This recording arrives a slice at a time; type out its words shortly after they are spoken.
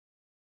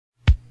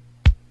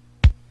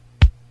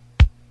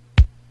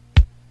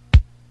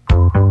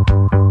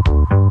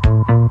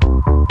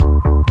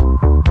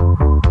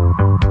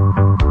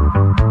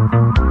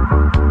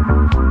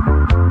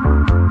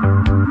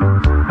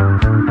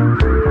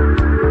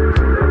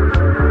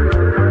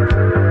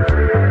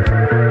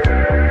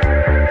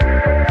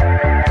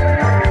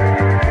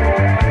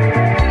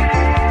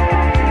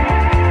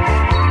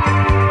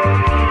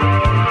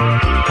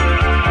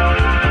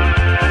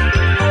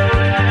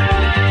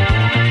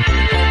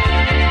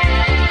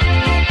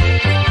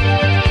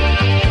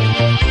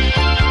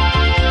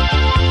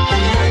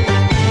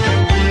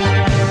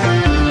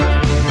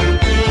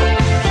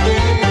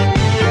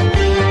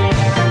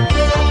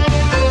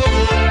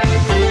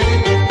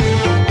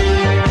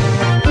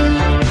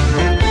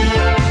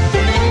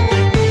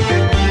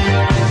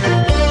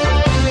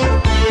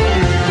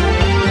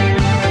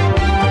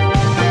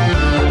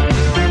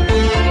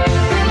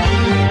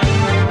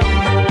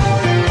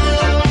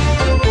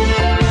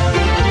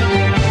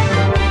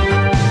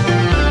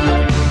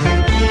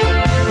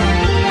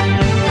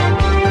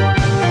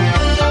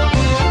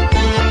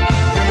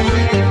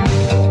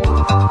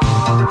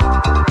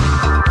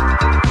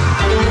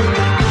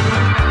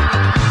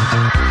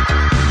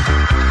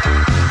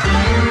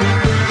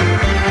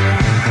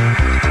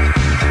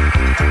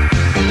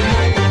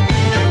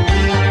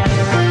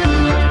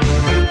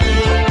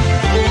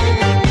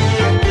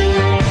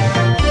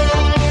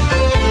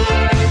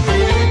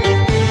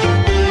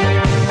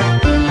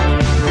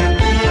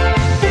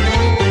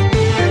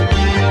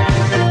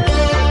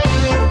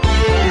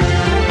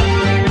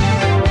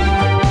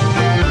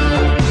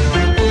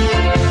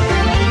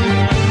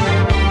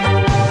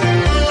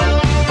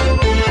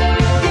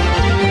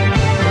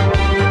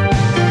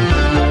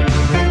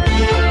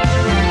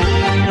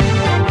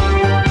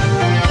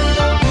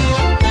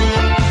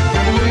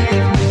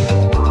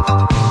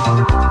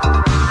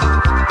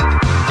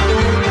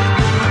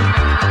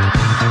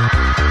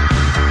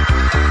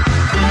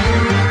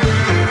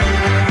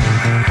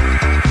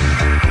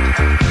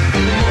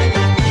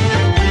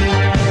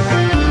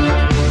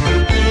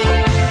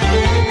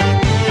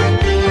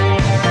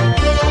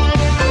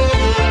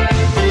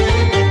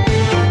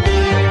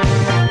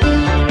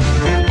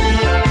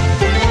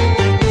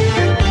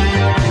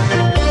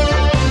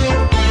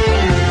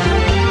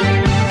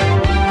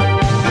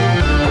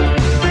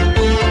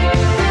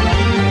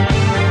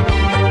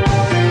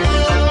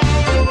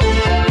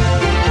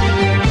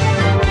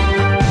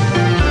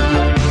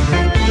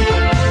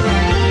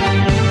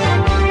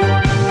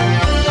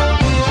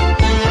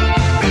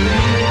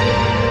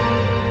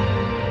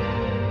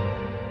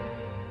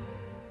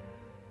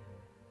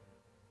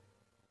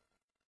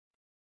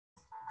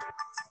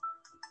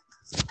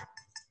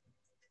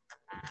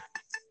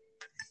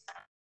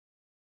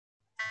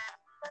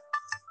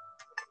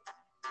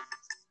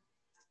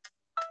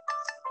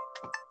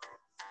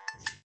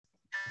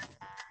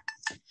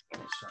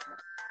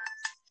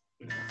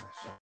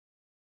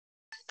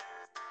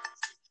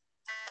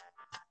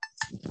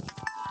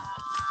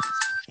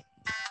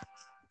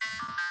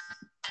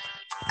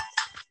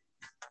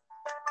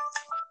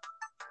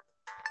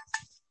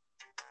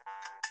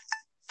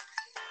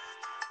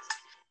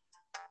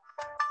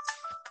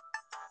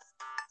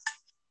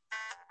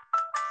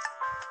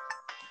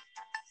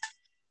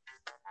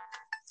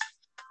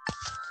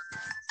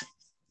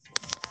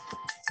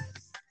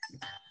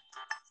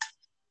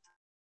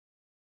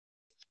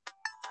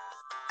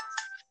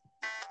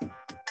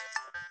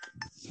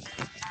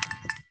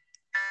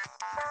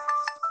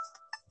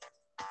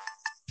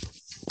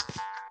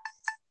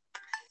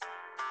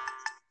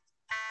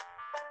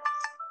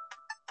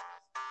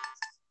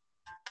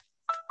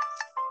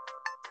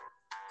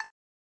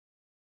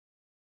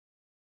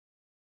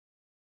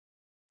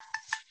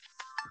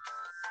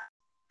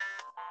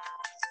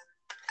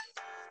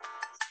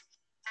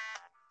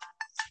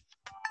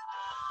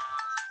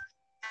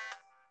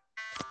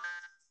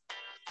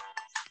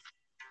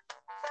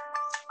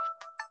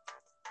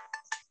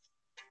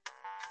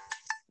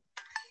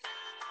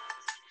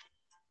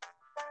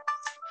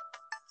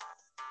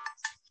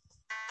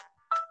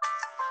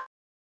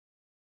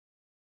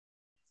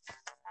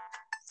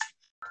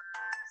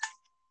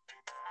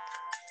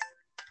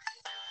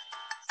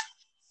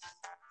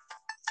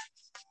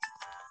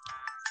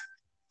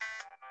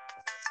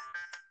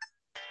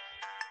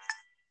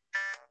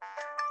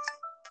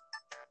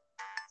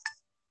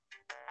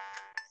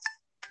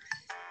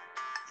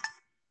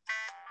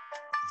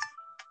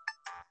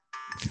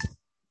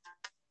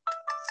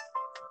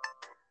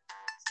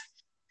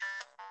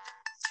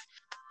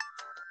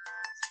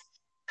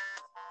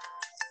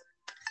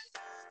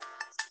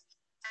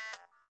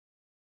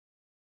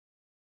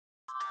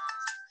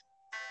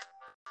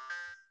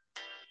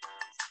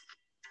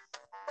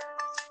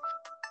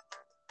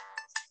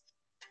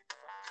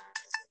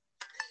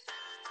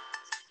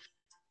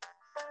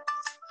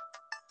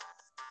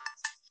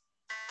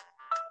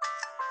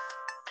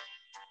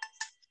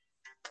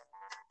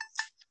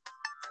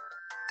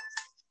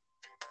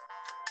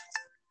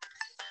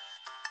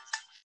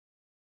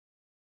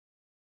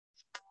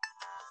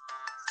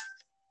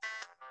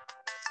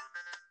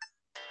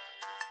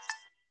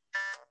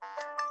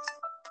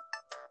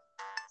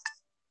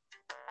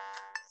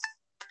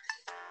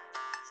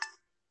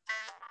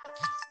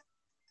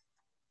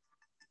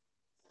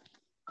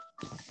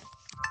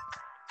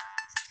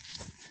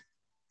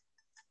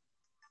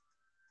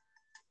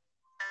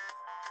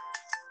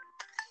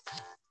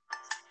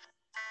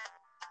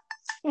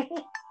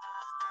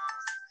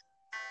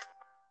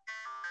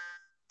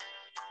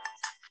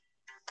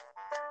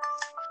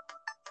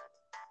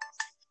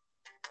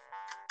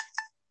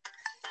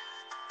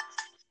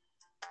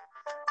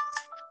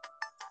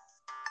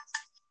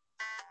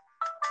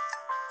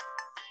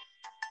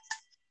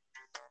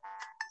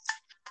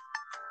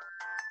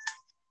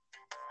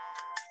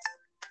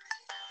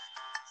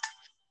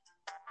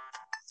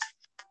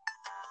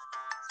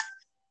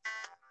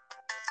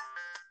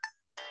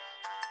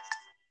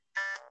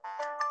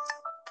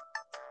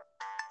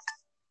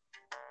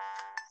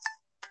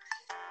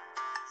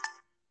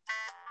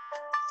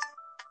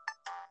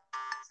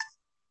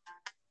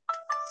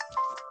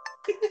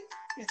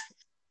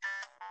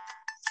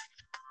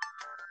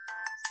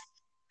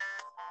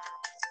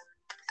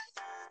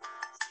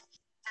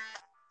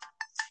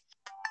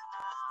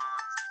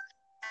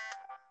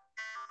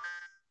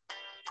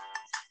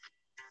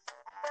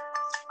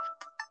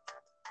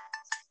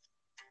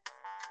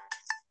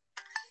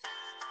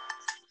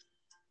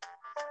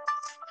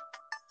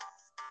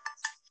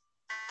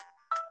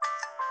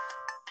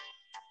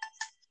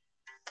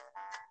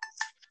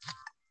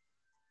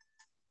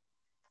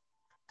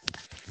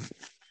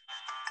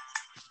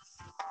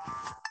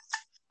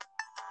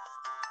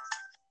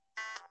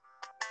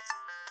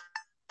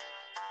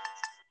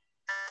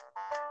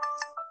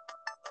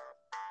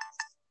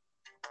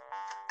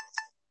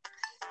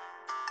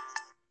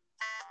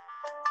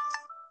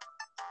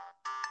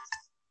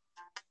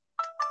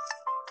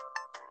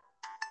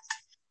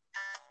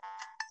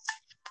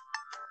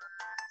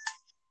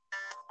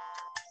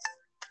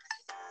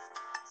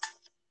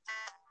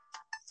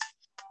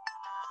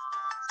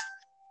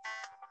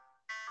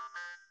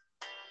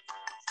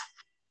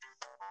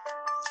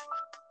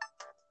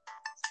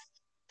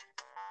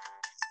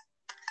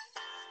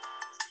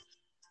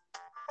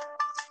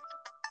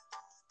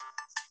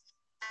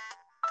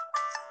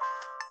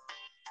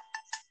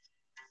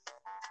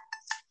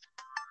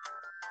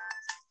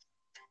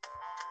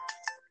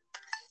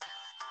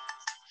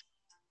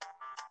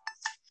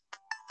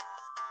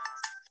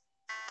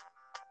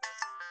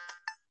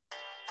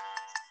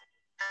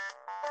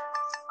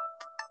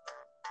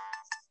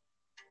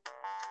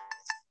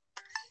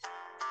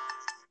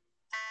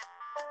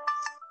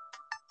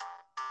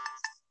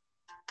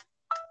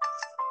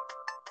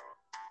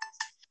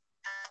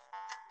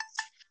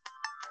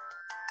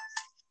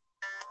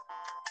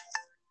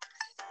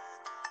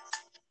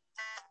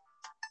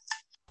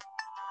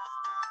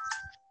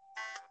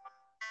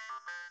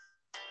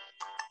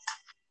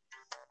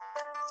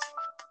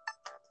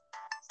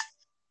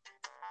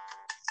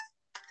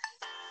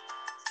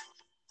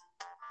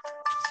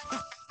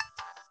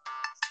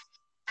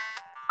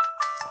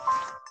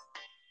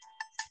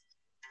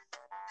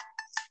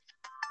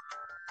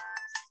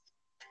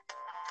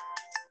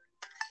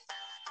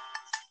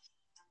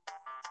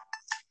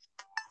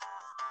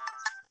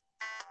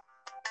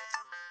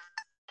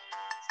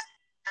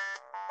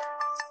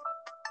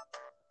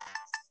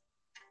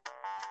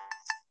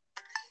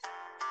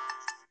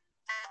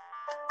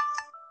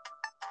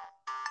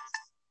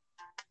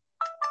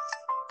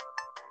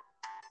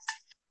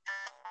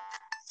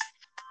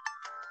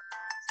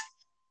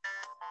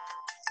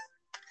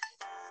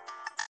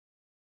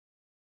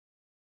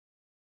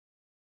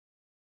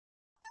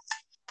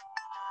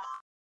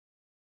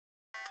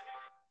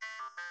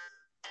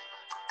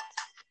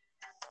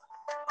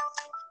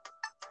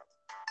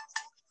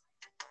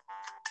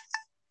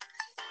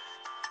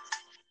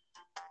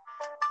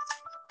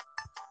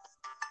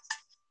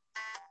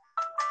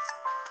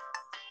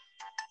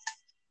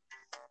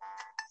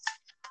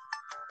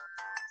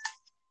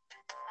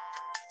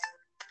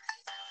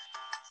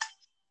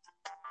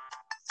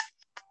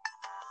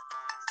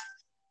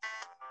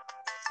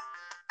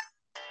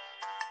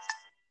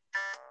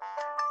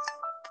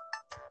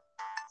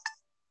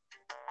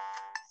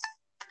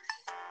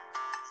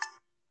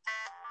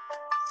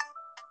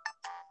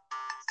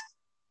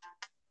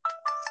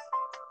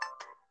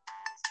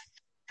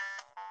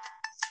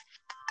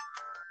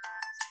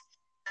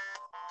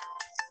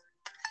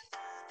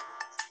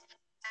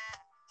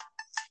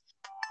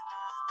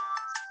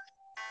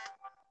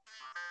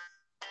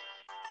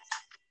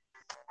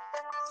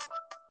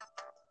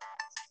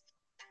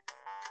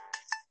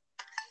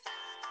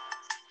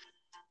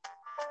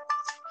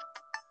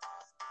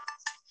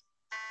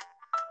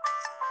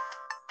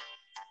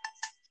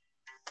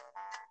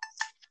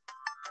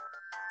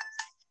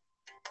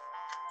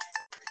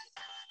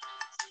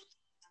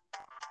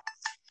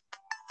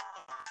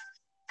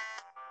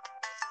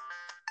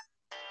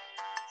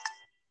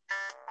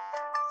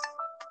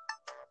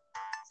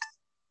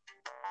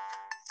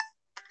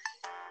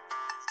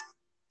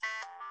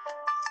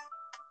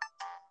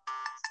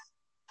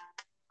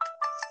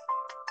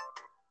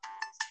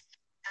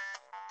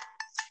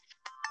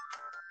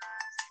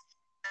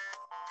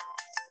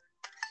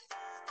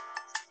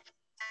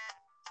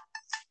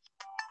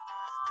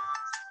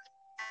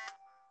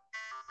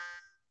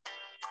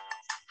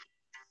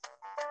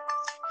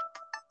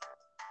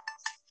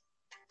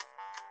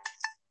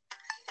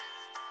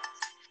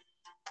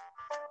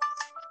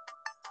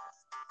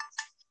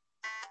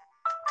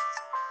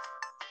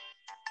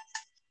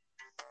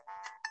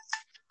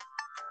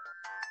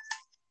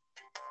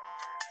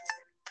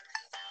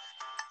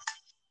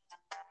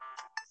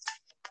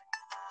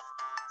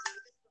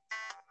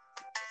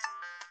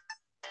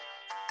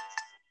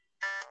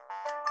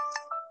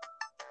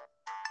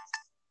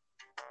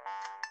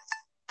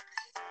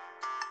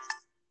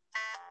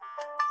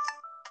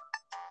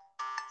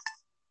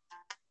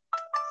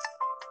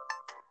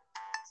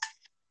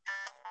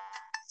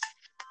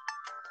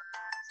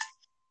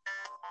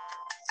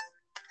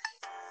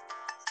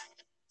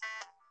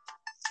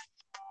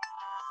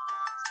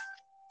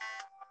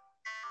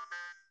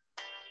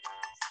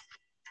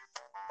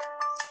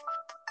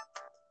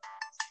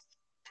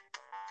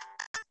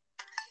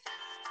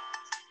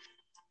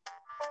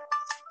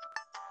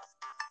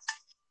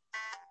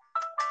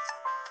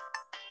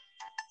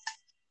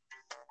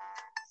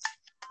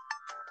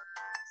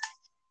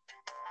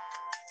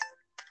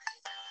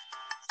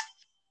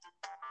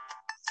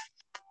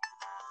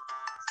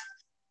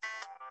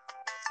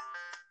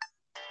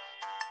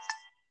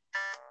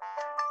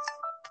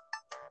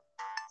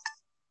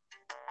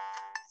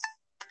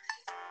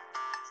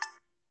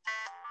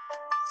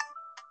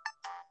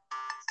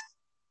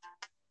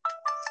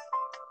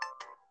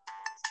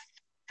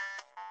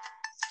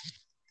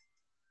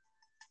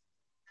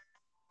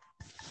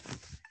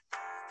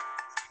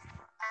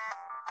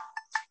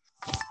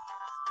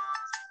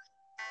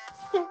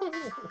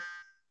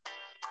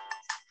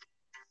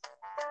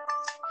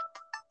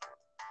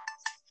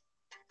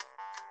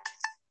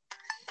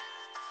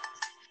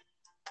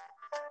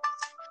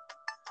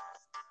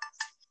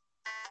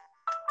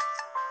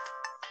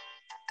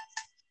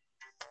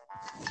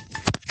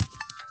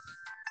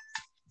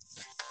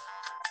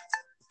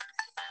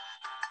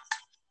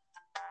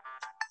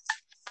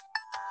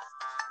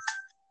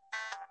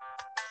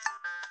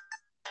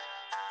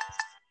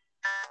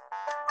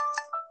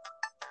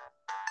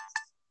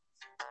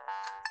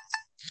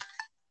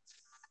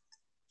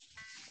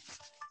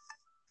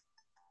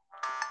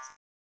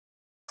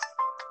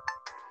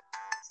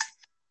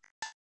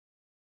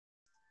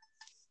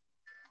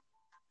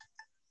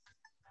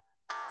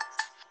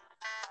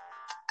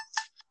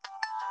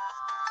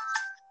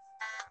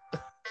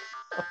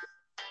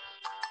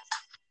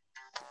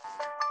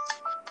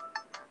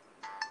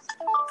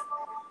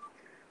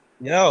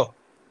Yo,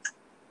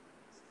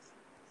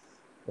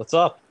 what's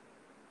up?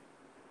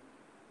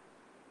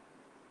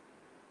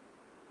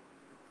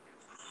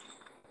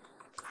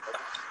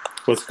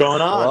 What's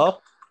going on? Hello?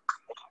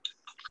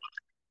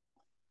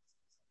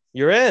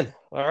 You're in.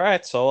 All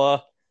right.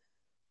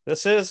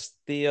 This is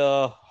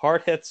the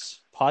Hard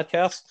Hits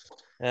podcast,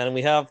 and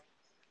we have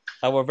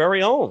our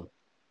very own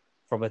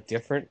from a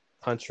different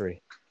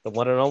country, the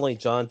one and only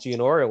John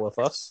Gianoria with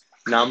us.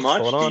 Not What's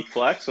going much, on?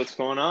 D-Flex. What's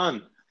going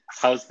on?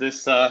 How's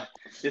this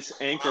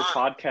Anchor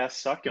podcast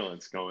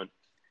succulence going?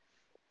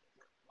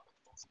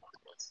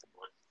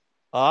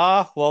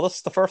 Well, this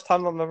is the first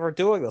time I'm ever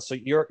doing this. So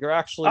you're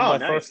actually Oh, my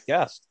nice. first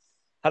guest.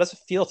 How does it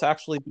feel to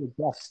actually be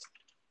a guest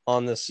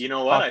on this You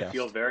know what? I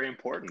feel podcast? very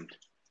important.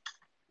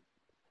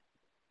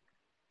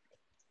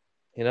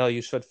 You know,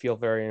 you should feel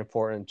very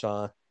important,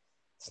 John.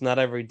 It's not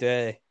every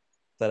day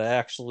that I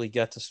actually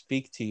get to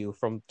speak to you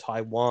from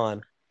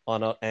Taiwan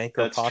on an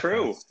Anchor That's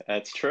true. podcast.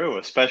 That's true.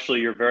 Especially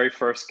your very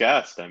first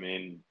guest. I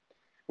mean,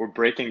 we're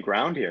breaking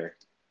ground here.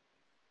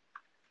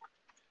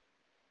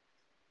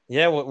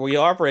 Yeah, we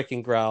are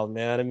breaking ground,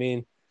 man. I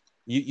mean,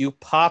 you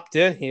popped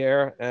in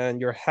here and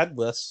you're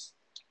headless,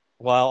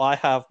 while I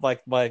have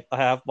I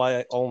have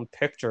my own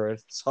picture.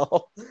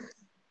 So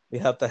we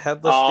have the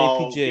headless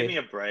Oh, give JPG, me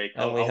a break.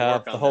 and we I'll work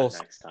have the on that host.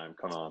 next time.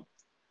 Come on.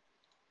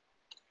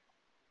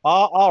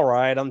 All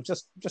right, I'm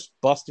just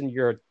busting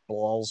your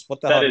balls.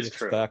 What the That hell do you is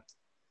true. expect?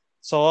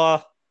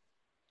 So,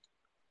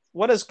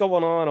 what is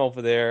going on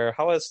over there?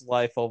 How is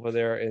life over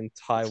there in It's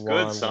good,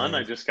 Taiwan son. I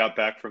land? just got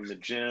back from the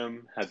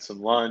gym, had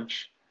some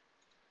lunch.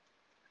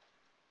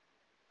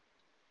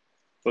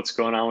 What's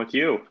going on with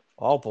you?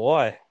 Oh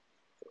boy.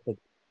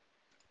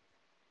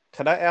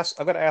 Can I ask?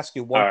 I'm going to ask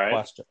you All one right.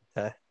 question.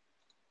 Okay.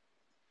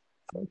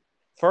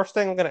 First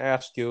thing I'm going to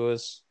ask you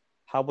is,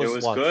 how It was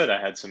was good. lunch? I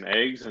had some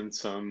eggs and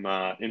some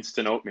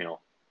instant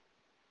oatmeal.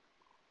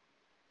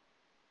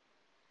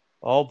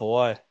 Oh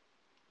boy.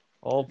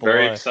 Oh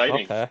Very boy.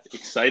 exciting. Okay.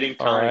 Exciting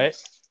All right.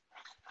 times.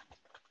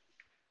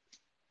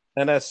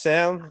 And as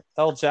Sam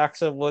L.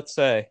 Jackson would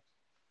say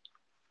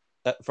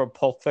from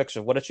Pulp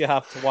Fiction, what did you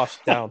have to wash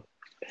down?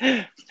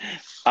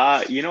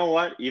 You know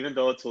what? Even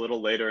though it's a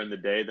little later in the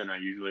day than I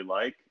usually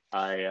like,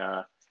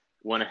 I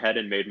went ahead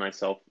and made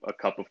myself a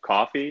cup of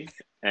coffee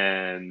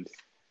and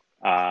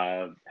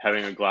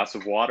having a glass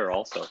of water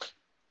also.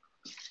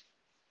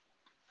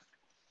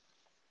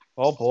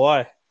 Oh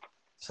boy.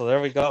 So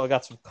there we go. We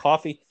got some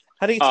coffee.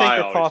 How do you take I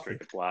your always drink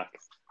coffee? it black.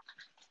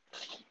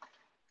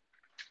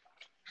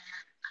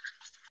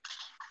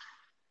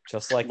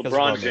 Just like his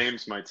LeBron women.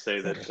 James might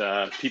say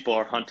that people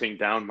are hunting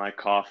down my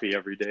coffee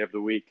every day of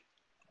the week.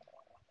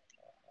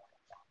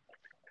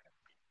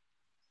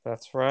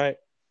 That's right.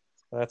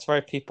 That's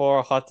right. People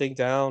are hunting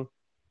down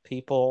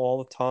people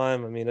all the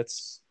time. I mean,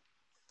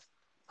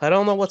 I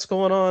don't know what's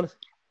going on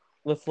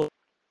with. All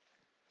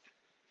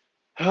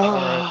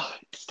right.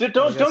 I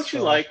Don't guess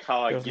you like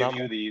how I there's give not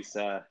you much. these?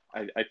 I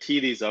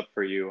tee these up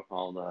for you.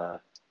 I'll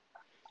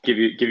give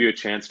you a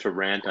chance to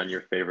rant on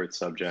your favorite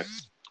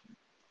subjects.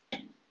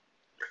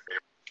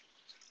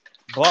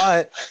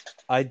 But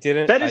That I is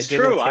didn't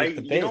true. take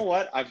the You know bait.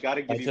 what? I've got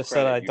to I give you just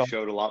said credit. I You don't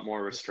showed a lot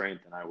more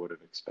restraint than I would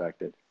have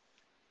expected.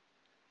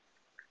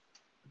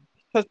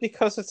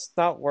 because it's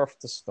not worth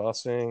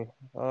discussing.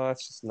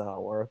 It's just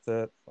not worth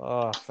it.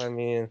 I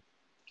mean,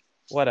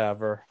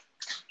 whatever.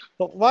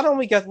 But why don't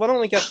we get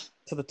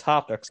to the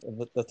topics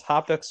of the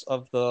topics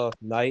of the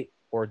night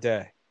or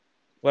day,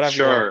 whatever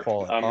you want to Sure,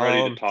 call it. I'm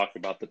ready to talk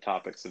about the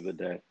topics of the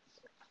day.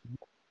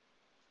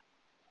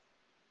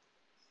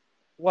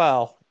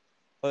 Well,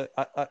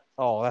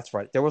 oh, that's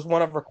right. There was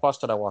one other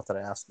question I wanted to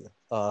ask you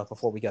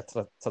before we get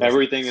to the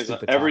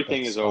stupid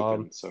Everything is topics.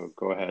 open, so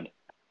go ahead.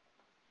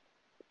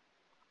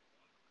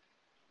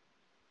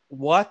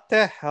 What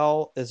the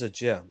hell is a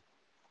gym?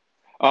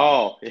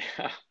 Oh,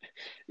 yeah.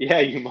 Yeah,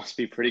 you must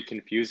be pretty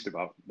confused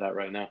about that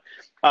right now.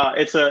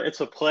 It's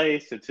a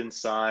place. It's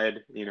inside.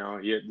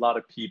 A lot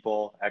of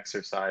people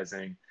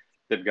exercising.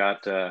 They've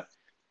got uh,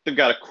 they've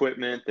got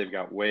equipment. They've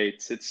got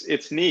weights.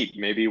 It's neat.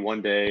 Maybe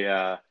one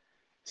day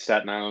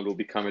Staten Island will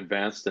become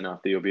advanced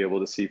enough that you'll be able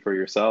to see for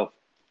yourself.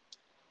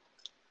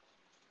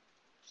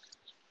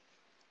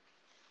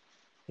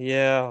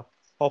 Yeah,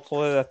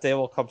 hopefully that day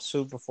will come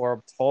soon before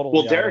I'm Well, totally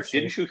out of Derek,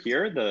 shape. didn't you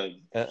hear And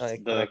I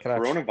the can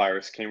actually.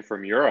 coronavirus came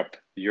from Europe?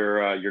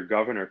 Your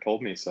governor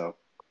told me so.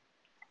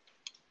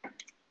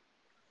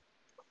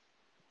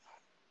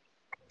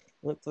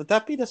 Would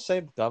that be the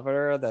same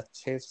governor that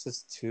changed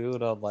his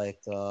tune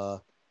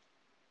on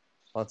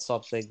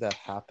something that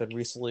happened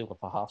recently with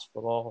the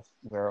hospital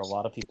where a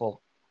lot of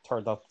people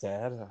turned up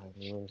dead? I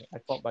mean, I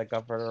thought my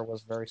governor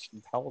was very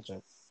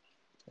intelligent.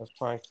 I was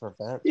trying to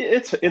prevent Yeah,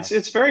 it's that.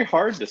 it's very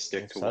hard to He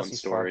stick to says one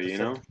he's trying to story, you save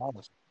know?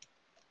 lives.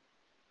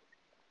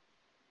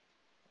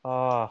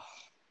 Ah,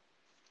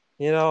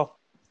 you know,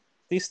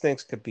 these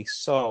things could be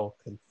so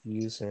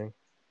confusing.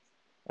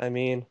 I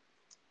mean,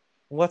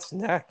 what's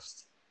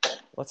next?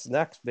 What's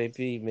next?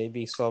 Maybe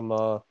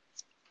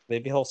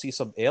he'll see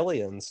some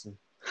aliens and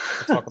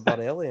we'll talk about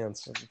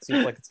aliens. It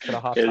seems like it's been a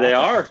hot Yeah, they topic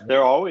are. lately.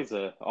 They're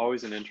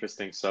always an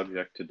interesting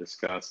subject to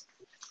discuss.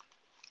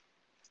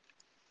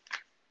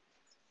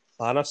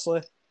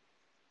 Honestly,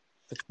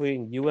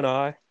 between you and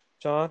I,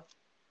 John,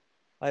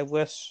 I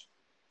wish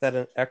that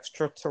an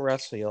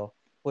extraterrestrial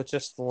would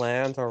just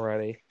land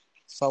already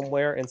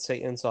somewhere in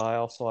Satan's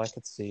Isle so I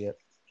could see it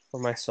for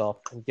myself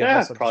and give Yeah,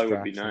 us a probably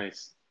would be distraction.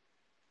 nice.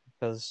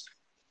 Because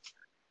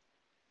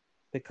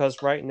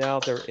because right now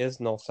there is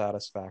no I thought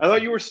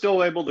satisfaction. you were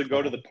still able to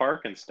go to the So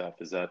park and stuff.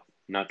 Is that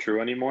not true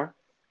anymore?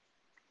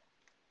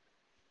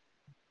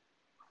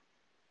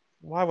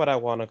 why would I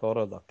want to go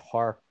to the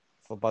park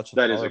with a bunch of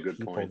That is a other good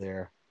people point.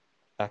 there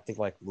acting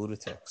like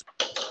lunatics?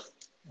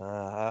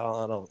 I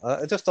don't know.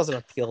 It just doesn't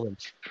appeal to me.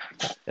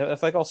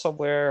 If I go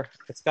somewhere,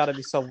 it's got to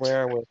be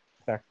somewhere with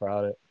that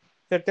crowded.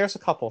 There's a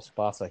couple of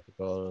spots I could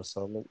go to,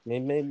 so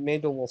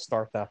maybe we'll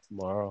start that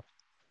tomorrow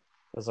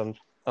because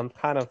I'm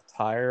kind of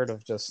tired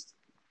of just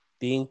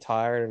being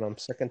tired, and I'm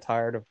sick and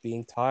tired of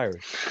being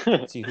tired.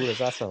 See, who does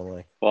that sound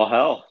like? Well,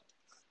 hell,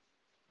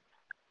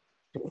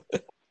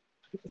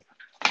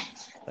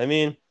 I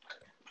mean,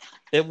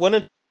 it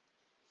wouldn't be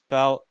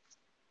about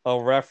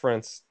a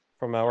reference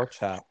from our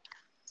chat,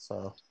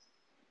 so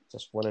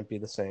just wouldn't be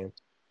the same.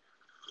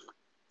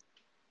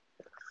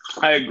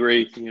 I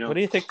agree. What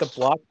do you think the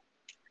block?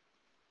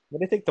 What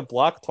do you think the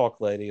block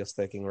talk lady is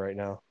thinking right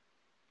now?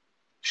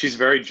 She's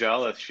very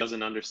jealous. She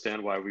doesn't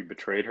understand why we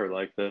betrayed her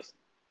like this.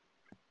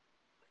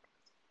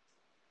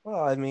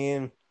 Well, I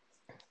mean,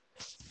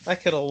 I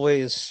could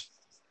always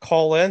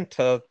call in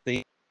to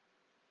the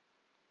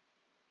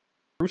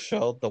Brew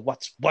show, the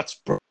What's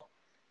Brew,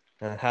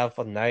 and have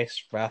a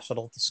nice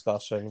rational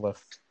discussion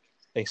with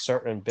a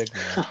certain big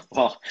man.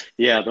 Well,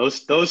 yeah,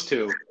 those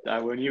two.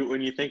 When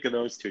you think of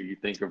those two, you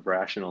think of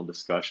rational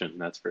discussion.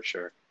 That's for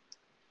sure.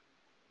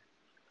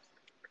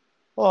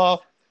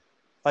 Well,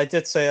 I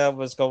did say I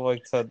was going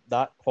to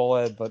not call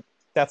in, but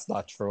that's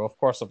not true. Of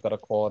course, I'm going to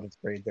call in and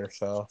read their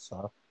show.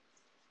 So,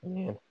 I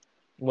mean,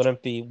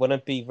 wouldn't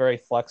be very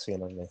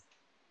flexion of me.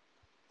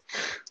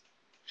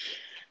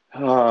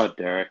 Oh,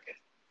 Derek.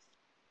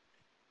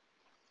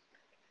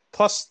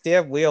 Plus,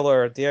 Dan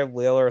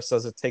Wheeler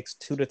says it takes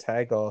two to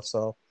tango.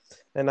 So,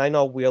 and I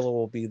know Wheeler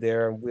will be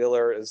there, and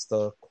Wheeler is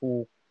the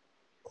cool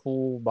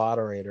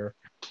moderator.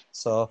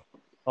 So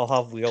I'll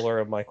have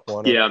Wheeler in my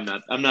corner. Yeah, I'm So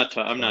not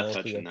it'll be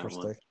touching that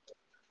one. interesting.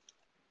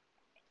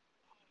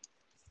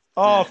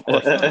 Oh, of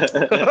course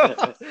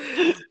not.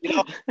 You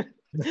know,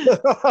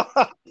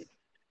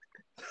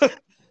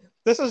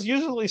 this is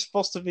usually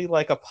supposed to be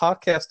like a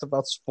podcast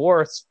about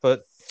sports,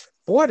 but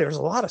boy, there's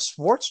a lot of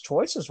sports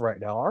choices right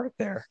now, aren't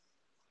there?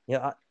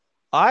 Yeah,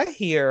 I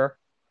hear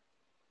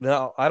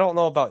now. I don't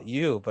know about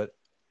you, but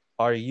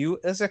are you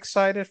as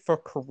excited for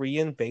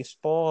Korean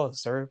baseball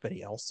as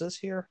everybody else is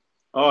here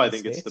Oh, in I the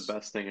think it's the States?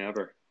 best thing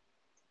ever.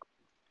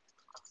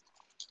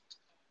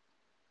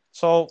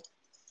 So,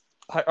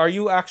 are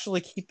you actually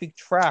keeping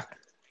track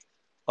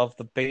of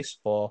the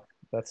baseball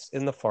that's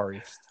in the Far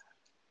East?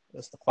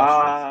 That's the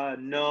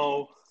question.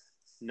 No,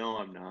 no,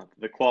 I'm not.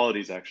 The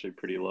quality's actually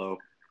pretty low.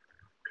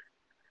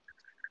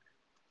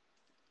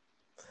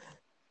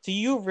 Do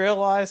you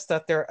realize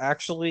that they're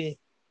actually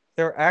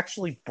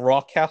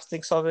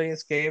broadcasting some of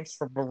these games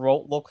from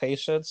remote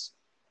locations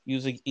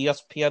using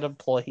ESPN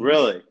employees?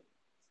 Really?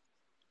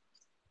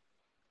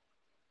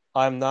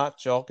 I'm not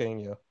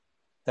joking you.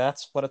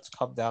 That's what it's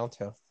come down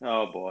to.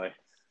 Oh boy.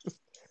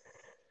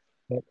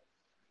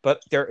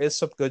 But there is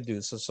some good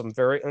news. So some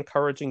very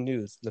encouraging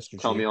news, Mr.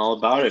 Tell me G. all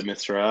about it,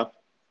 Mr. F.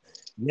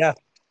 Yes,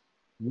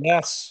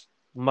 yes.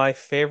 My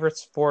favorite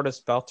sport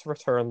is about to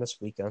return this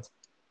weekend.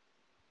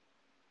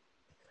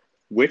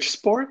 Which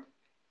sport?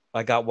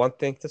 I got one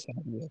thing to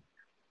tell you.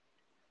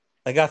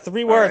 I got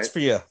three All words right. for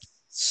you.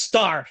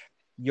 Start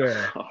your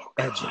Oh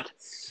engine. God.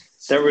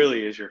 That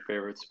really is your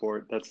favorite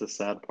sport. That's the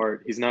sad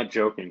part. He's not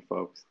joking,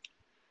 folks.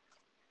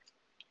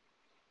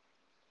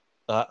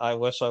 I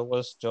wish I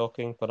was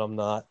joking, but I'm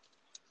not.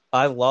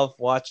 I love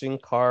watching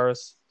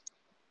cars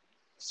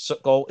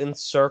go in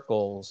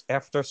circles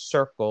after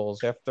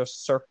circles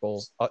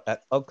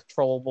at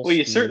uncontrollable Well,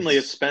 you certainly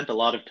have speeds. spent a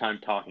lot of time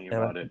talking And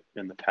about it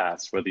in the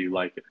past, whether you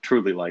like it,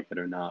 truly like it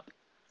or not.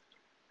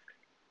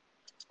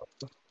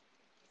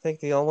 think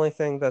the only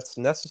thing that's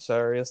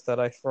necessary is that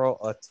I throw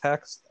a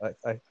text.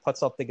 I put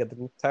something in the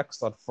group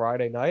text on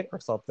Friday night or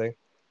something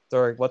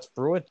during what's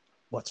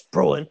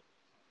brewing,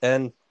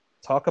 and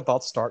talk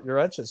about start your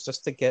engines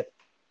just to get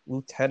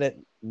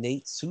Lieutenant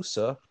Nate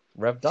Sousa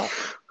revved up.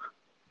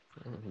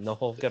 No,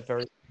 he'll get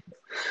very.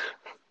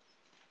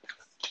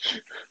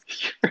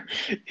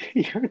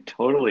 You're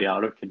totally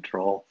out of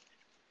control.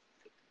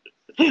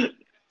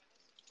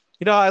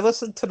 I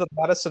listened to the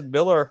Madison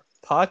Miller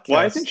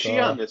Why isn't podcast she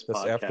on this this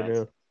podcast?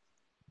 afternoon.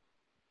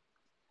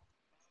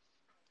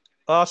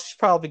 Oh, she's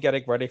probably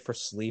getting ready for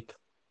sleep.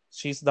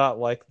 She's not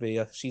like me.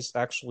 She's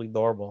actually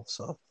normal,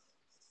 so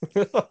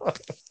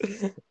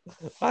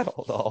I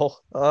don't know.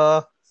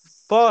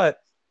 But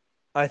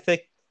I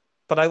think,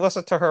 but I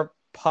listened to her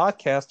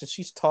podcast and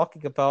she's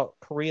talking about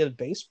Korean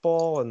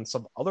baseball and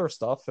some other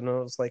stuff, and I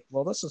was like,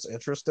 well, this is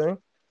interesting.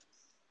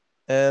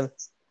 And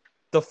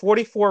the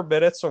 44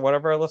 minutes or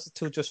whatever I listened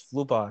to just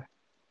flew by.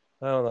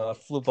 I don't know, it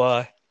flew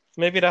by.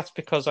 Maybe that's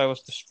because I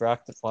was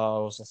distracted while I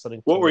was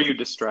listening What to were it. you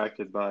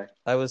distracted by?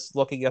 I was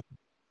looking at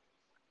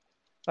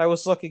I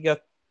was looking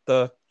at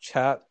the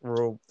chat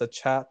room, the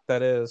chat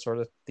that is,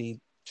 or the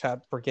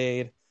chat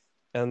brigade,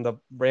 and the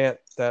rant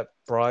that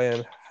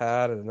Brian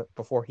had and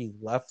before he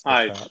left the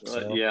I chat.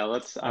 So yeah,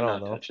 let's. I I'm don't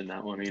not know. touching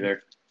that one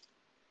either.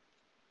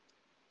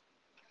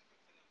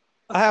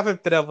 I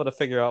haven't been able to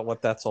figure out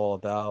what that's all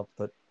about,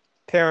 but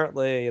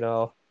apparently,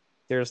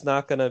 there's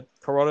not gonna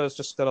Corona is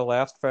just gonna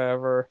last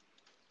forever.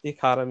 The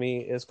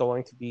economy is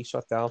going to be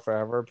shut down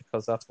forever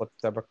because that's what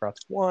the Democrats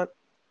want.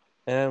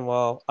 And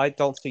well, I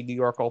don't see New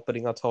York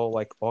opening until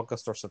like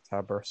August or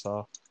September,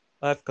 so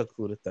I've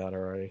concluded that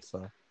already.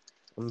 So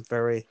I'm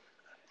very, You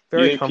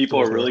very think comfortable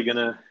here,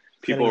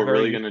 people getting are very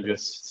really used gonna to it.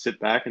 just sit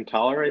back and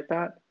tolerate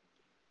that?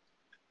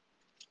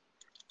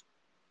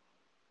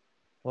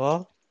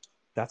 Well,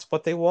 that's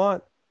what they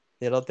want.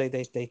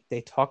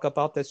 They talk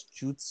about this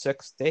June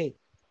 6th date.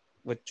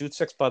 With June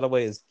 6th, by the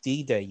way, is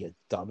D-Day, you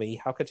dummy.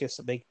 How could you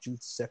make June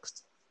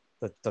 6th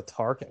the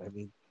target? I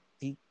mean,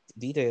 D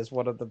D-Day is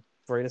one of the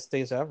greatest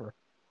days ever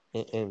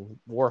in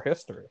war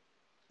history.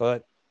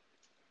 But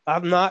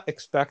I'm not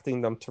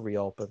expecting them to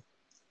reopen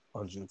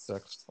on June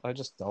 6th. I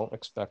just don't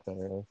expect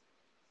anything.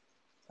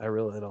 I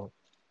really don't.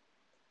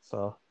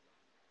 So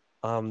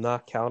I'm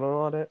not counting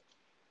on it.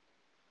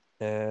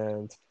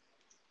 And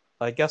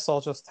I guess I'll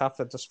just have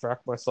to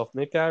distract myself.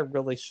 Maybe I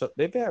really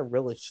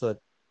should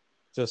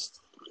just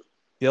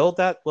build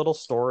that little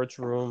storage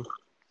room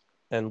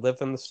and live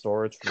in the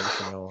storage room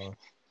from now on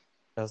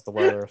as the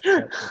weather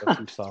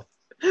heats up.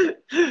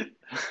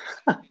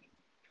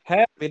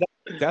 Hey, I mean,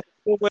 that's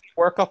a good way to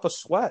work up a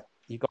sweat.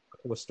 You go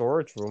to a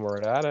storage room or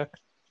an attic,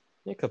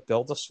 you could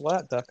build a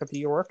sweat. That could be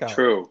your workout.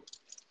 True.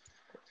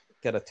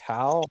 Get a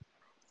towel.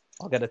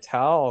 I'll get a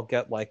towel. I'll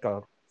get like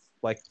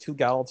 2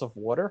 gallons of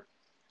water,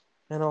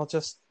 and I'll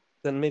just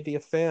then maybe a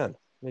fan,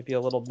 maybe a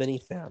little mini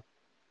fan,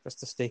 just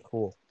to stay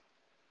cool.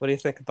 What do you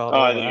think about Oh,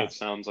 I all think it that?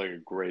 sounds like a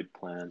great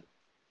plan.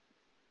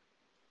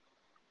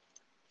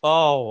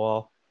 Oh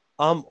well,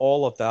 I'm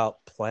all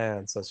about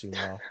plans, as you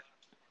know.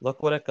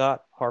 Look what it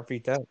got Harvey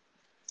Dent.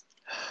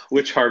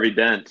 Which Harvey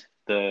Dent,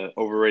 the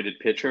overrated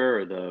pitcher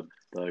or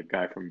the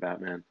guy from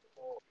Batman?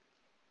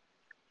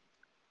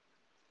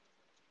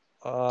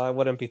 I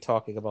wouldn't be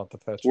talking about the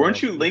pitcher.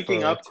 Weren't I'm you linking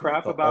referring up to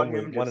crap the about only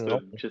him one and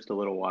only. just a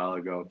little while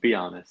ago? Be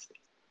honest.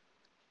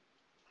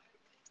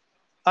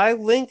 I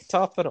linked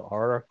up an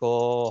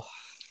article.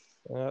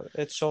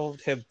 It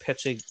showed him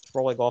pitching,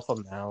 throwing off a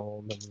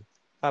mound, and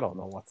I don't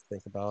know what to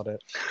think about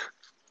it.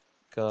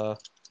 Uh,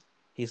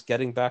 he's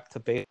getting back to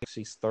basics.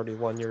 He's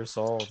 31 years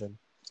old, and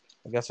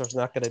I guess there's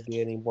not going to be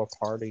any more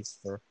parties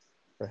for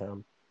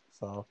him.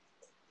 So,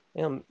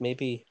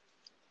 maybe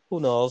who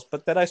knows?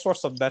 But then I saw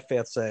some Met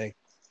fans saying,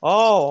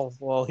 "Oh,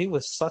 well, he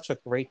was such a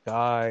great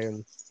guy,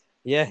 and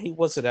yeah, he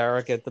wasn't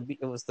arrogant.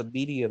 It was the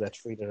media that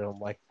treated him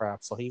like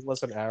crap. So he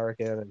wasn't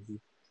arrogant, and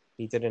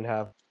he didn't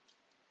have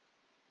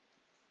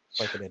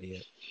like an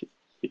idiot."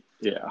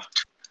 Yeah.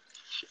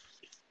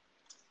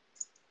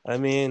 I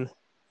mean,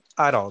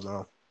 I don't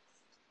know.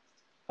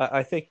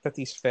 I think that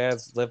these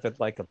fans live in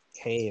like a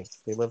cave.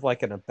 They live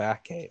like in a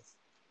bat cave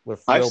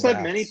with I've real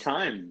said many bats.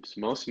 times,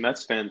 most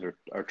Mets fans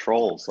are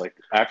trolls, like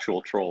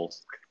actual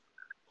trolls,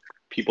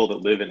 people that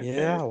live in a cave.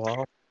 Yeah,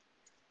 well,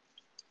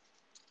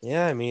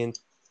 yeah. I mean,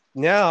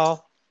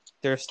 now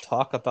there's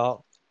talk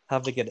about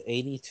having an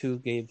 82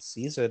 game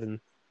season, and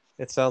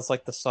it sounds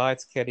like the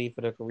sides can't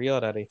even agree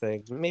on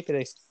anything.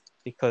 Maybe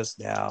because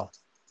now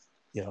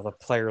the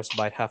players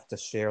might have to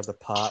share the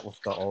pot with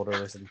the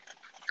owners, and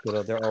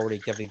they're already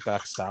giving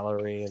back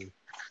salary, and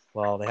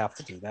well, they have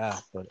to do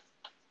that. But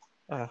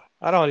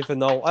I don't even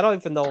know. I don't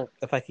even know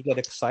if I could get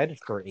excited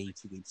for an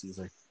 82 game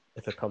season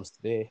if it comes to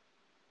me.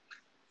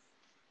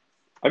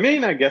 I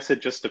mean, I guess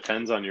it just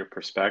depends on your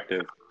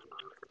perspective.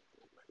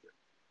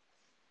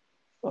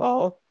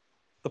 Well,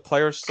 the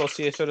Players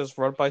Association is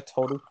run by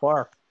Tony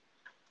Clark,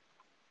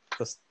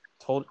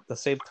 the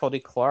same Tony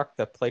Clark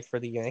that played for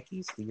the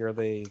Yankees the year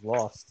they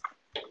lost.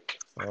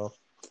 So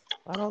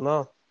I don't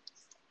know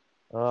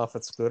if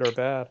it's good or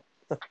bad.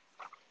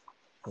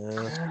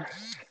 Uh,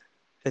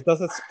 it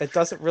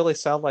doesn't really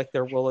sound like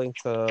they're willing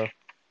to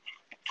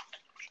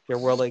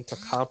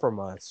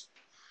compromise.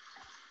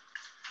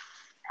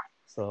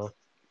 So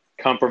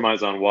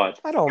Compromise on what?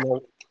 I don't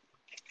know.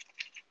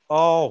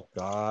 Oh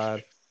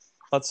God,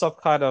 on some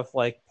kind of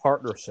like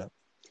partnership.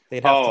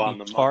 They'd have Oh, to on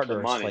be the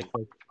partners. money.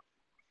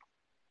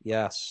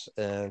 Yes,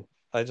 and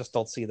I just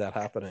don't see that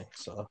happening.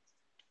 So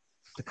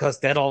because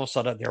then all of a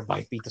sudden there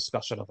might be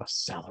discussion of a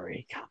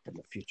salary cap in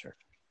the future,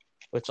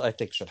 which I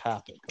think should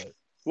happen. But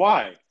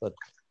Why? but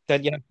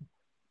then yeah,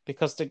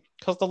 because the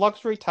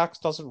luxury tax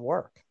doesn't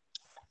work.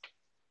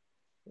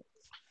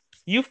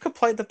 You've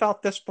complained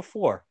about this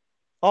before.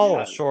 Oh,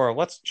 Yeah, sure.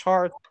 Let's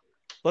charge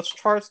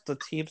the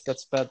teams that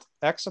spent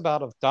X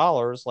amount of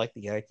dollars, like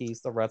the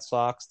Yankees, the Red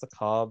Sox, the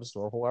Cubs,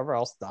 or whoever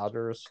else,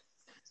 Dodgers,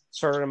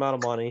 certain amount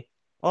of money.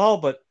 Oh,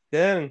 but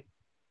then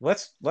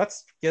let's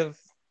give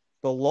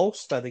the low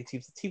spending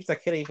teams, the teams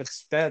that can't even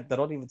spend, that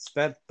don't even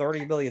spend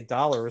 $30 million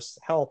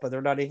help, and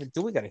they're not even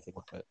doing anything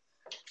with it.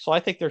 So I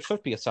think there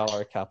should be a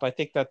salary cap. I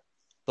think that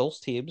those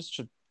teams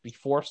should be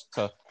forced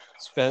to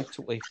spend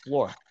to a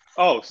floor.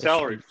 oh, They should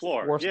salary be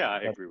floor. forced Yeah, to I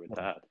spend. agree with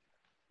that.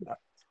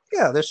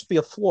 Yeah, there should be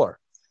a floor.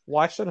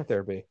 Why shouldn't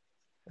there be?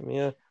 I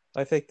mean,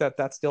 I think that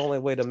that's the only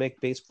way to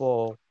make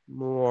baseball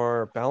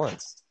more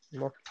balanced,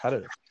 more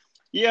competitive.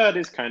 Yeah, it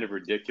is kind of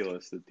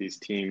ridiculous that these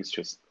teams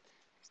just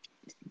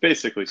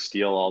basically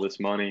steal all this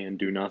money and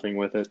do nothing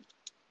with it.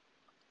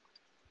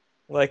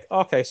 Like,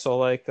 okay, so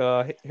like,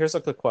 here's a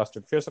good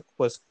question. Here's a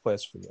quiz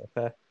for you.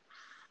 Okay,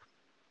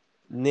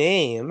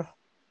 name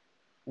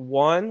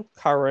one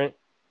current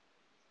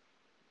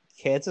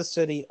Kansas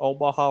City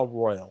Omaha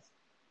Royal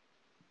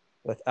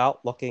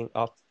without looking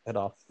up it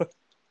up.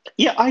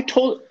 Yeah, I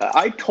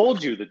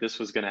told you that this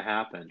was going to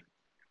happen,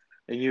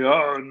 and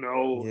oh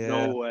no, no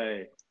Yeah,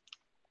 way.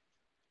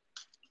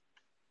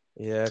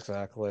 yeah,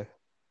 exactly.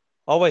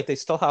 Oh wait, they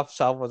still have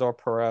Salvador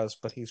Perez,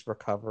 but he's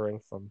recovering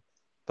from.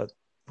 But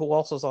who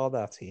else is on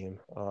that team?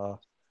 Oh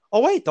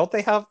wait, don't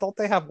they have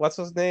what's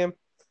his name?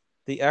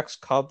 The ex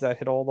Cub that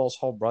hit all those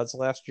home runs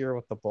last year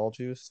with the ball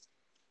juice.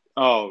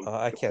 Oh,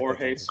 I can't think Jorge of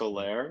his name.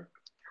 Soler.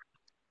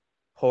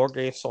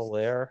 Jorge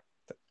Soler.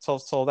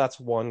 So that's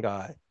one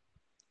guy.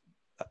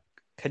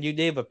 Can you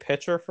name a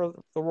pitcher for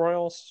the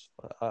Royals?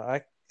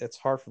 I It's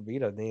hard for me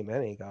to name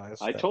any guys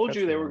I that told pitch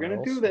you for they the were going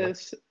to do Royals.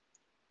 this.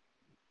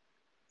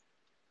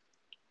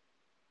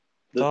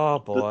 The Oh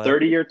the boy.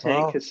 30-year tank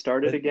Well, has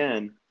started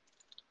again.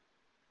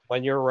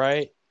 when you're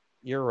right,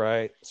 you're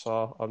right.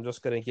 So I'm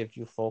just gonna give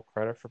you full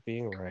credit for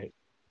being right.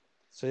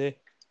 See,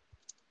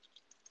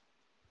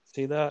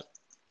 see that?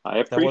 I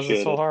That wasn't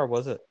appreciate so it. hard,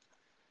 was it?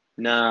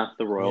 Nah,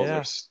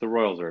 Yeah. the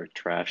Royals are a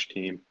trash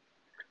team.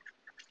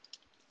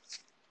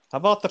 How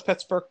about the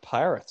Pittsburgh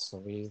Pirates?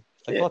 I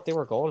Yeah, thought they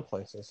were going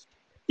places.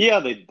 yeah,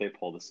 they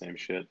pull the same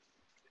shit.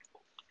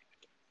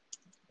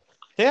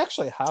 They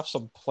actually have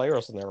some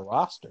players in their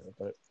roster,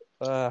 but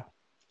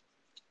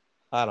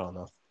I don't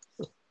know.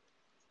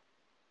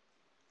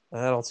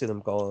 I don't see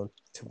them going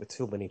to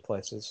too many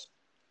places.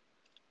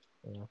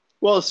 Yeah.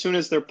 Well, as soon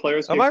as their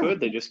players Am get I good,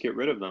 they just get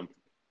rid of them.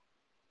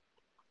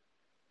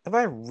 am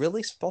I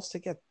really supposed to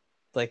get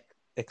like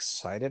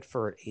excited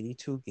for an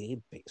 82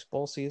 game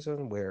baseball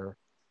season where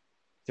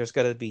there's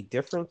going to be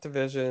different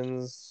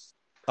divisions?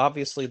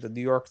 Obviously, the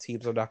New York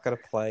teams are not going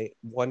to play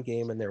one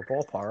game in their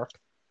ballpark.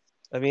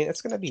 I mean,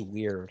 it's going to be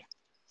weird.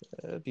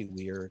 It'd be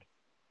weird.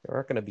 There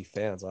aren't going to be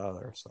fans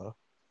either, so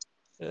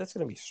it's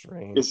going to be Is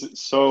strange. it,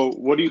 so?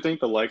 What do you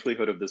think the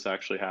likelihood of this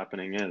actually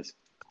happening is?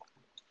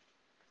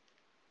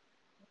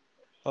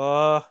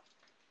 Uh,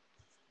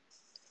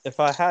 if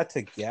I had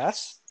to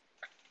guess,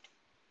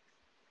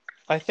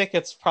 I think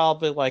it's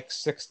probably like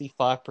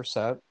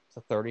 65%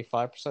 to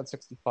 35%,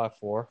 65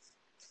 4,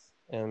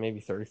 and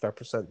maybe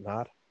 35%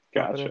 not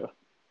happening. Gotcha.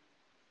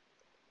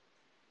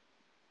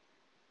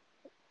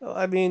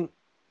 I mean,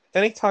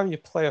 anytime you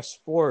play a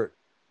sport,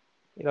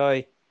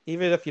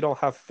 even if you don't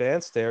have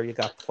fans there, you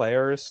got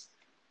players,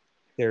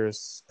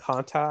 there's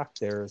contact,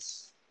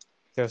 there's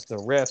the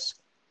risk,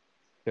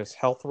 there's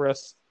health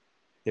risk,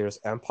 there's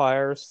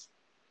umpires.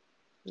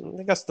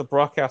 I guess the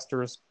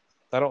broadcasters,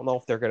 I don't know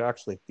if they're going to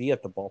actually be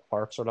at the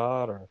ballparks or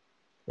not, or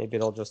maybe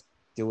they'll just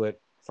do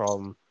it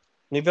from,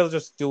 maybe they'll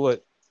just do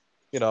it,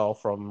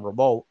 from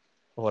remote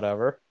or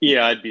whatever.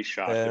 Yeah, I'd be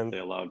shocked if And they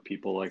allowed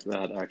people like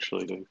that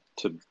actually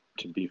to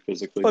be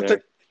physically but the,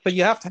 there. but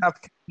you have to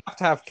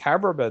have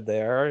cameramen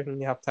there,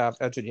 and you have to have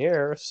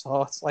engineers.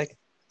 So it's like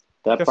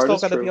That there's part still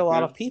is going to be true. a lot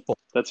Yeah, of people.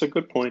 that's a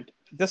good point.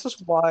 This is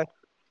why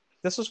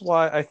This is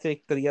why I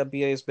think the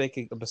NBA is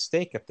making a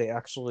mistake if they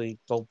actually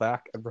go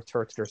back and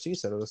return to their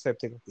season. And the same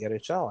thing with the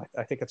NHL.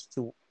 I think it's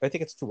too. I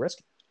think it's too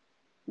risky.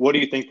 What do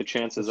you think the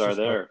chances It's are just.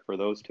 there for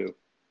those two?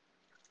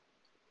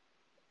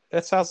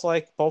 It sounds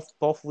like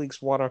both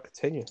leagues want to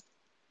continue.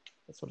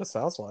 That's what it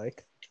sounds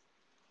like.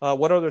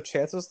 What are their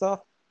chances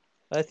though?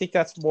 I think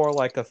that's more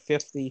like a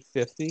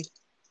 50-50.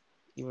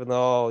 Even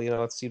though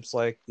it seems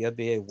like the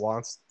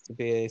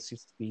NBA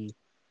seems to be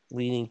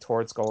leaning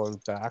towards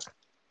going back,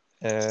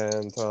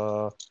 and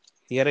the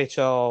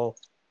NHL,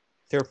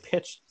 their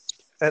pitch.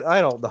 and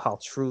I don't know how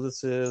true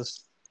this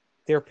is.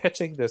 They're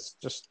pitching this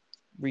just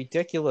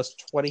ridiculous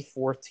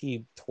 24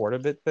 team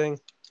tournament thing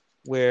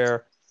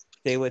where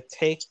they would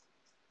take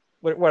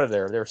what are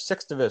there? There are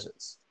six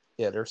divisions.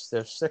 Yeah, there's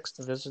six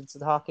divisions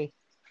in hockey,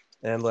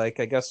 and like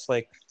I guess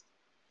like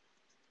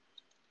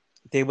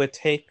they would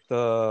take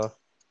the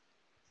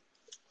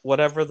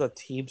whatever the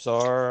teams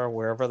are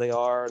wherever they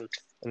are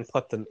and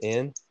put them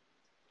in.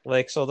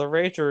 Like so, the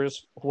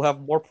Rangers who have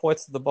more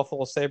points than the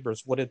Buffalo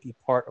Sabres wouldn't be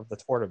part of the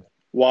tournament.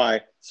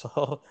 Why?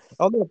 So,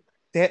 oh no,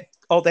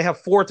 they have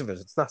four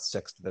divisions, not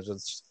six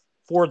divisions,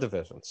 four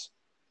divisions.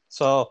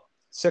 So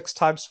 6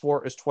 times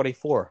 4 is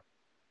 24.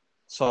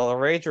 So the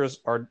Rangers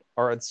are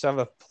in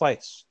seventh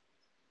place,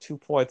 2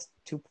 points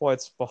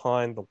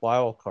behind the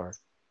wild card.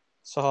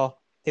 So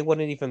they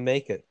wouldn't even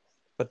make it,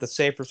 but the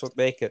Sabres would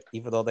make it,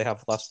 even though they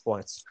have less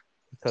points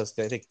because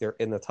they think they're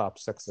in the top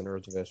six in their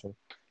division.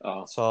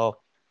 Oh, So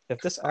if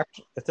this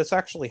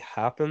actually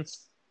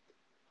happens,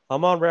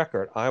 I'm on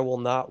record. I will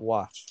not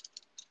watch.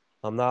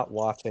 I'm not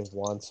watching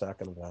 1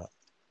 second of that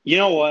you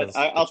know what? because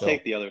I'll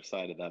take the other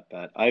side of that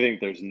bet. I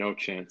think there's no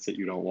chance that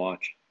you don't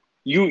watch.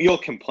 You'll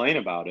complain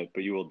about it,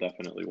 but you will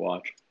definitely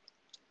watch.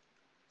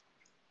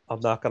 I'm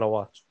not gonna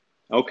watch.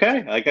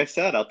 Okay, like I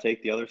said, I'll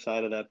take the other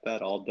side of that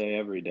bet all day,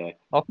 every day.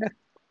 Okay,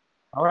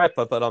 all right,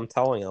 but I'm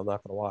telling you, I'm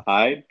not gonna watch.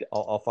 I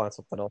I'll find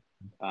something else.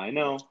 I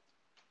know.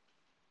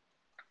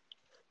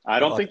 I But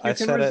don't look, think you I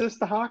can said it. resist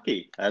the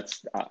hockey.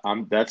 That's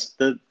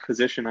the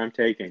position I'm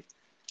taking.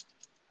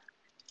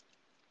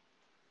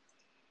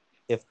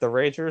 If the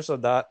Rangers are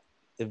not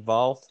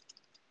involved,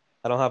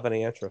 I don't have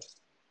any interest.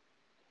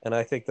 And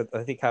I think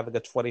having a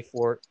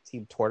 24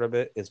 team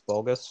tournament is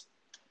bogus,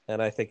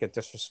 and I think it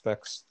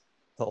disrespects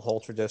the whole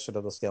tradition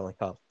of the Stanley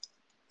Cup.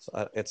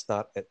 So it's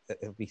not. It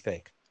would be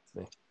fake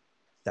to me.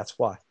 That's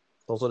why.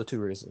 Those are the two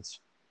reasons.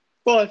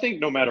 Well, I think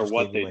no I matter just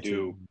what gave you they my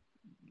two.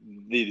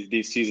 do,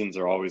 these seasons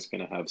are always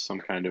going to have some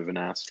kind of an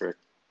asterisk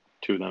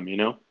to them, you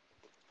know?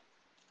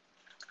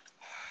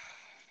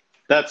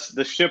 That's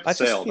the ship I just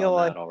sailed feel on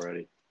like that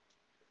already.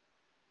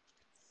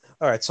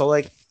 all right. So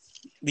like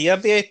the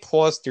NBA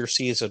paused their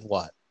season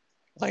what,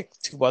 like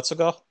 2 months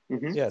ago?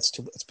 Hmm. Yeah, it's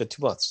been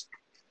 2 months.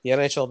 The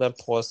NHL then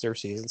paused their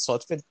season, so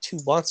it's been 2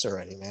 months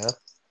already, man,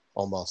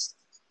 almost.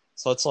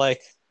 So it's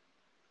like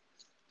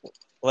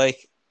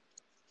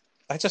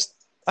I just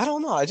I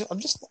don't know. I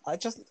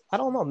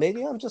don't know.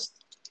 Maybe I'm just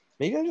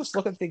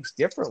looking at things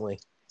differently.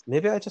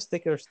 Maybe I just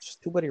think there's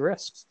just too many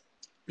risks.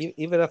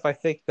 Even if I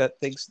think that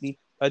things need,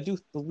 I do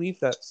believe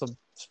that some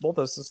small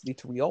businesses need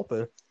to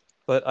reopen,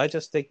 but I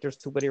just think there's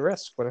too many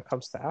risks when it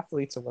comes to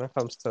athletes and when it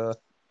comes to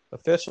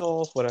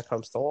officials, when it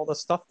comes to all the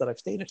stuff that I've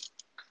stated.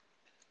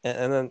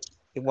 And then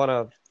they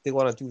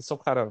wanna do some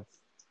kind of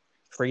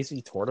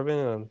crazy tournament,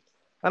 and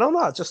I don't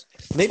know.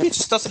 Maybe it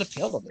just doesn't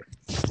appeal to me.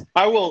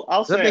 I will.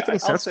 I'll Does that say. make any I'll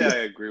sense say to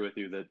you? I agree with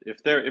you that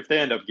if they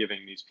end up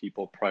giving these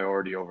people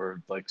priority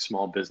over like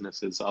small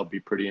businesses, I'll be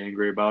pretty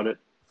angry about it.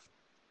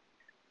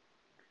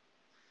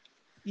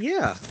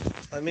 Yeah,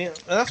 I mean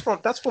that's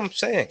what I'm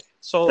saying.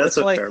 So it's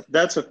like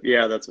That's a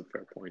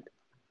fair point.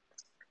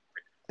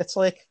 it's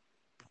like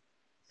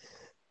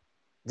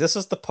this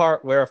is the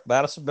part where if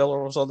Madison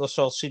Miller was on the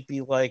show, she'd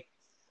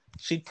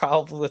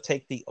probably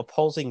take the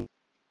opposing.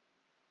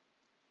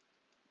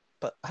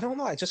 But I don't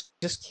know. I just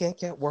can't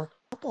get worked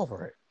up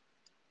over it.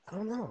 I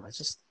don't know.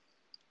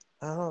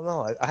 I don't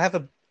know. I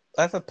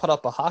haven't put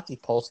up a hockey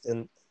post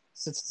in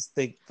since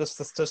the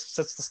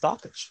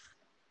stoppage.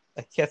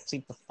 I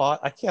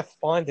can't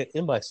find it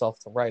in myself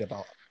to write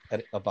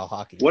about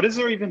hockey. What is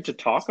there even to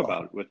talk So,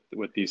 about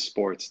with these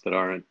sports that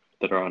are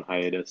on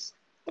hiatus?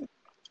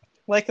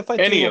 like if I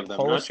Any do a of them,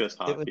 not post, just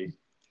it would. hockey.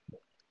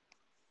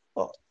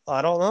 Well,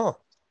 I don't know.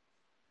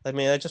 I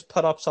mean, I just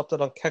put up something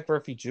on Ken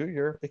Griffey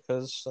Jr.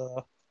 because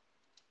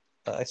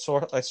I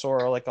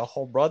saw like a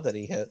home run that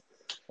he hit,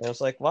 and I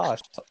was like, wow,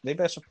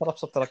 maybe I should put up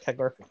something on Ken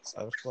Griffey.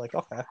 So I was like,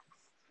 okay,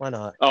 why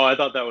not? Oh, I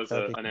thought that was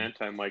That'd be an fun.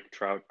 anti-Mike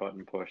Trout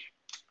button push.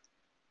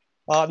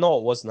 No,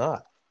 it was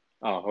not.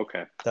 Oh,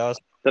 okay. That was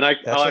Then that's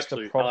just I'll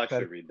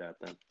actually read that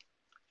then.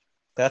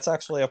 that's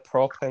actually a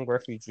pro Ken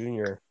Griffey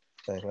Jr.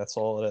 thing. That's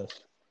all it is.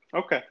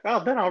 Okay.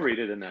 Oh, then I'll read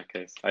it in that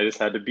case. I just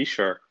had to be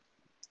sure.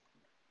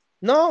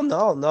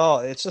 No.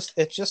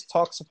 It just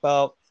talks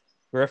about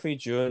Griffey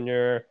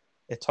Jr.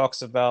 It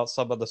talks about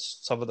some of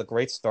the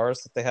great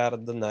stars that they had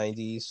in the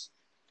 '90s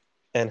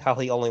and how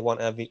he only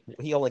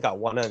got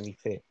one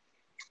MVP,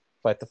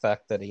 despite the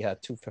fact that he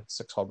had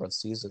 256 home run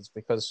seasons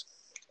because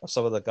of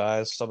some of the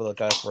guys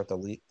were at the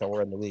league that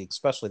were in the league,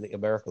 especially the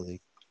American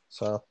League.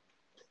 So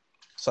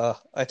so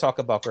I talk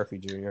about Griffey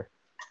Jr.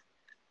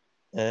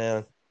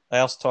 and I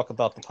also talk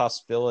about the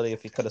possibility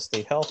if he could have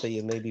stayed healthy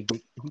and he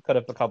could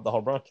have become the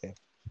home run king.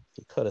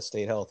 He could have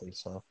stayed healthy.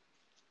 So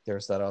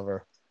there's that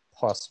other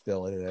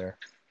possibility there.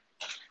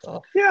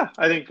 So, Yeah,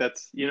 I think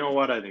that's, you know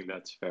what? I think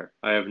that's fair.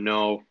 I have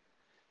no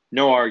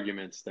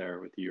arguments there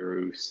with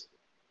Urus.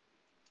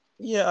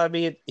 yeah, I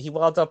mean, he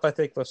wound up, I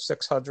think, with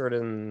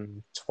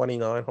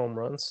 629 home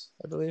runs,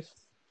 I believe.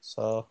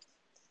 So,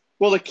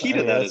 Well, the key I to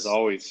mean, that is that's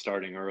always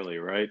starting early,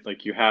 right?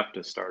 Like you have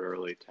to start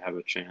early to have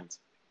a chance.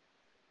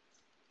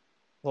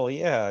 well,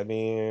 yeah, I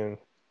mean,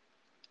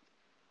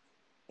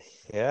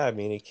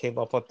 he came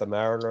up with the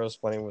Mariners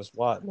when he was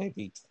what,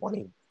 maybe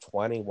 20,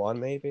 21,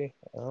 maybe?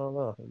 I don't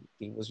know.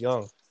 He was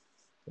young.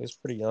 He was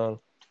pretty young.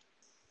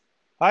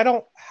 I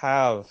don't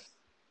have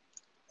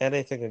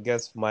anything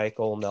against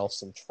Michael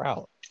Nelson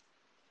Trout.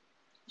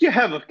 I You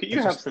have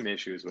just, some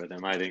issues with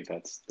him. I think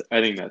that's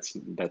I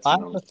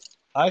known. just,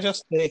 I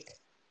just think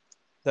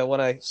that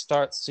when I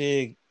start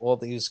seeing all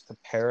these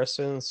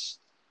comparisons,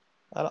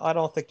 I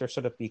don't think there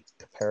shouldn't be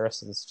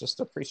comparisons. Just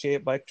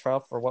appreciate Mike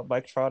Trout for what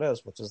Mike Trout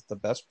is, which is the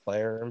best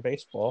player in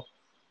baseball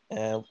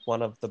and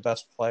one of the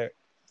best player.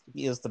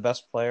 He is the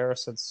best player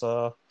since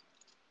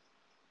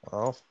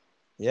well,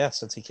 yeah,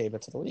 since he came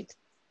into the league.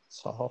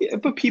 So Yeah,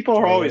 but people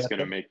the are way always that going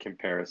to make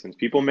comparisons.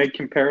 People make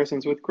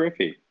comparisons with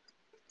Griffey.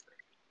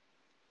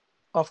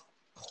 of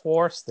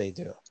course they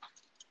do.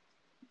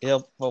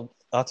 Well,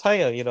 I'll tell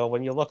you,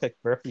 when you look at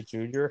Griffey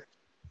Jr.,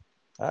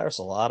 there's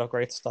a lot of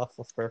great stuff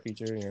with Griffey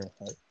Jr.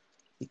 Like,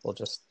 people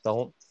just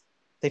don't.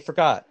 They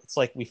forgot. It's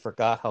like we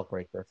forgot how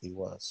great Griffey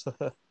was.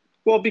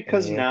 Well, I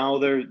because mean,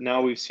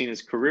 now we've seen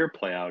his career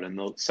play out, and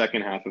the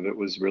second half of it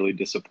was really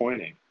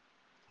disappointing.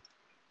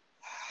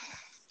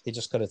 he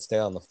just couldn't stay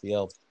on the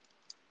field.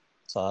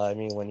 So I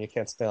mean, when you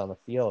can't stay on the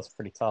field, it's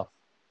pretty tough.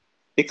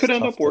 It It's could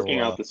end up tough to. working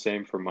out the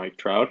same for Mike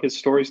Trout. His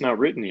story's not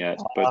written yet,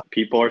 but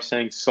people are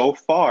saying so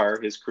far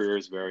his career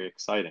is very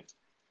exciting,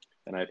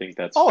 and I think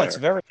that's Oh, it's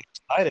fair. very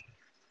exciting,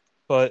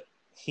 but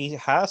he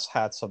has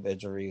had some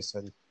injuries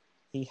and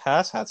he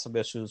has had some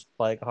issues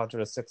playing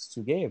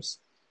 162 games.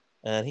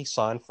 And he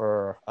signed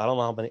for, I don't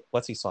know how many,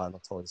 what's he signed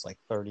until he's like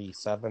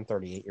 37,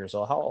 38 years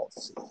old. How old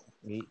is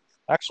he?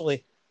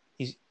 Actually,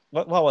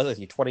 what was it?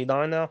 He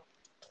 29 now?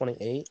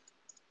 28?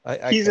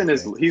 I He's in can't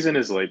his think. he's in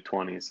his late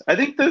 20s. I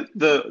think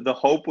the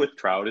hope with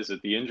Trout is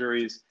that the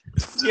injuries,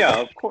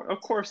 yeah, of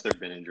course there've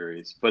been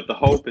injuries, but the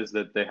hope is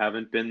that they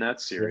haven't been that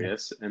Yeah.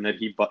 serious and that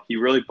he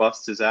really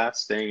busts his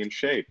ass staying in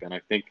shape. And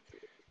I think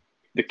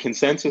the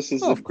consensus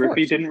is Oh, that of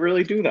Griffey course. didn't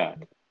really do that.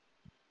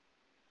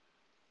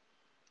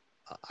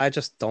 I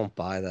just don't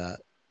buy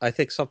that. I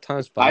think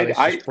sometimes I, bodies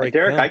just break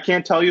Derek, I down.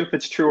 can't tell you if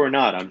it's true or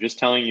not. I'm just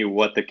telling you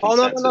what the Oh,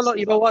 no, no, no, no. consensus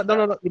You is know on what? that No,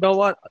 no, matter. no. You know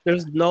what?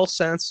 There's no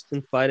sense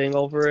in fighting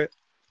over it.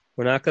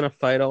 We're not going to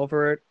fight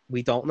over it.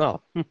 We don't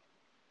know.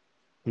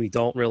 We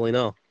don't really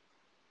know.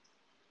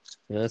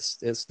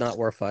 It's not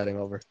worth fighting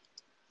over.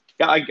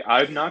 Yeah,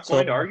 I'm not So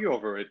going to argue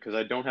over it because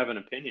I don't have an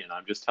opinion.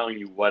 I'm just telling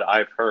you what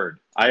I've heard.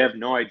 I have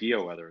no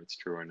idea whether it's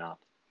true or not.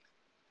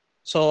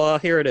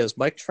 here it is.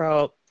 Mike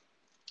Trout,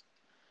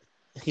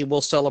 he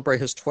will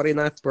celebrate his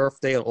 29th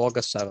birthday on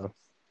August 7th.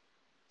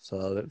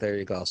 So there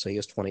you go. So he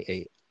is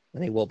 28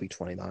 and he will be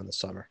 29 this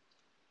summer.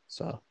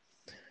 So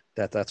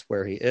that's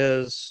where he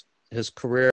is. His career